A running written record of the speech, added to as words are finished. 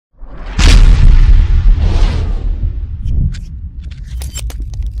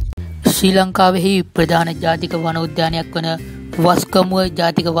ශ්‍රී ලංකාවෙහි ප්‍රධාන ජාතික වනෝද්‍යානයක් වන wasgamuwa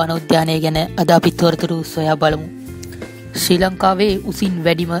ජාතික වනෝද්‍යානය ගැන අද අපි තොරතුරු සොයා බලමු. ශ්‍රී ලංකාවේ උසින්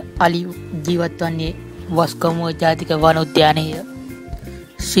වැඩිම අලි ජීවත් වන්නේ wasgamuwa ජාතික වනෝද්‍යානය.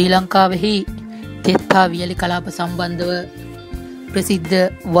 ශ්‍රී ලංකාවෙහි තෙත් හා වියලි කලාප සම්බන්ධව ප්‍රසිද්ධ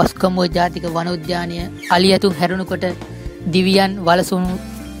wasgamuwa ජාතික වනෝද්‍යානය අලි ඇතුන් හැරුණුකොට දිවියන් වලසුණු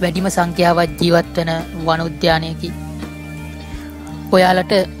වැඩිම සංඛ්‍යාවක් ජීවත් වන වනෝද්‍යානයකි.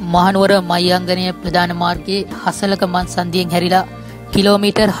 ඔයාලට මහනුවර මහියංගනය ප්‍රධාන මාර්ගයේ හසලක මන් සන්ධියෙන් හැරිලා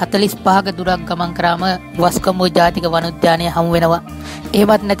කිලෝමීටර් 45ක දුරක් ගමන් කරාම wasgamuwa ජාතික වනෝද්‍යානය හමු වෙනවා.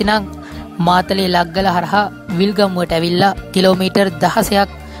 එහෙමත් නැතිනම් මාතලේ ලග්ගල හරහා විල්ගමුවට ඇවිල්ලා කිලෝමීටර් 16ක්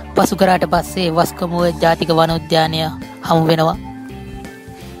පසු කරාට පස්සේ wasgamuwa ජාතික වනෝද්‍යානය හමු වෙනවා.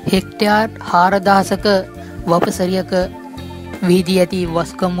 හෙක්ටයාර් 4000ක වපසරියක විහිදී ඇති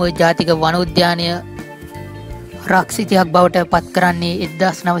wasgamuwa ජාතික වනෝද්‍යානය රක්ෂිතයක් බවට පත් කරන්නේ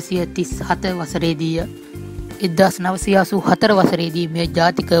 1937 වසරේදීය. 1984 වසරේදී මේ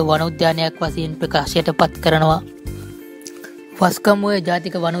ජාතික වනෝද්‍යානයක් වශයෙන් ප්‍රකාශයට පත් කරනවා. wasgamuwa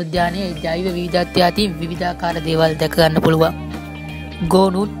ජාතික වනෝද්‍යානයේ ජෛව විවිධත්වය අතින් විවිධාකාර දේවල් දැක ගන්න පුළුවන්.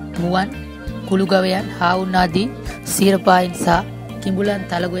 ගෝනුත්, මුවන්, කුළුගවයන්, හාවුන් ආදී සීරපායින් සහ කිඹුලන්,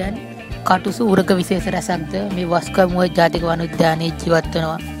 තලගොයන්, කටුසු උරක විශේෂ රැසක්ද මේ wasgamuwa ජාතික වනෝද්‍යානයේ ජීවත්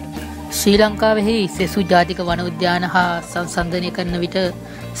වෙනවා. ශ්‍රී ලංකාවෙහි සෙසු ජාතික වනෝද්‍යාන හා සංසන්දනය කරන විට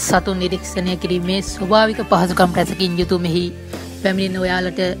සතුන් නිරීක්ෂණය කිරීමේ ස්වභාවික පහසුකම් රැසකින් යුතු මෙහි පැමිණෙන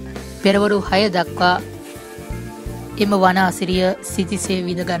ඔයාලට පෙරවරු 6 දක්වා එම වන අසිරිය සිතිසේ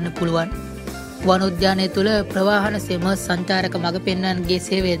විඳ ගන්න පුළුවන්. වනෝද්‍යානය තුළ ප්‍රවාහන සෙම සංචාරක මඟ පෙන්වන්නගේ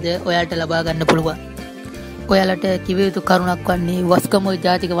සේවයද ඔයාලට ලබා ගන්න පුළුවන්. ඔයාලට කිව යුතු කරුණක් වන්නේ wasgamuwa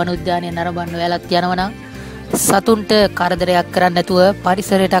ජාතික වනෝද්‍යානය නරඹන්න ඔයාලත් යනවා නම් සතුන්ට කරදරයක් කරන්න නැතුව,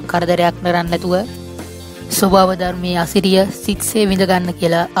 පරිසරයට කරදරයක් කරන්න නැතුව ස්වභාව ධර්මයේ අසිරිය සිත්සේ විඳ ගන්න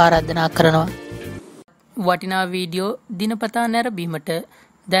කියලා ආරාධනා කරනවා. වටිනා වීඩියෝ දිනපතා නැරඹීමට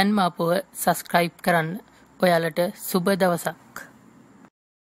දැන්ම අපව subscribe කරන්න. ඔයාලට සුබ දවසක්.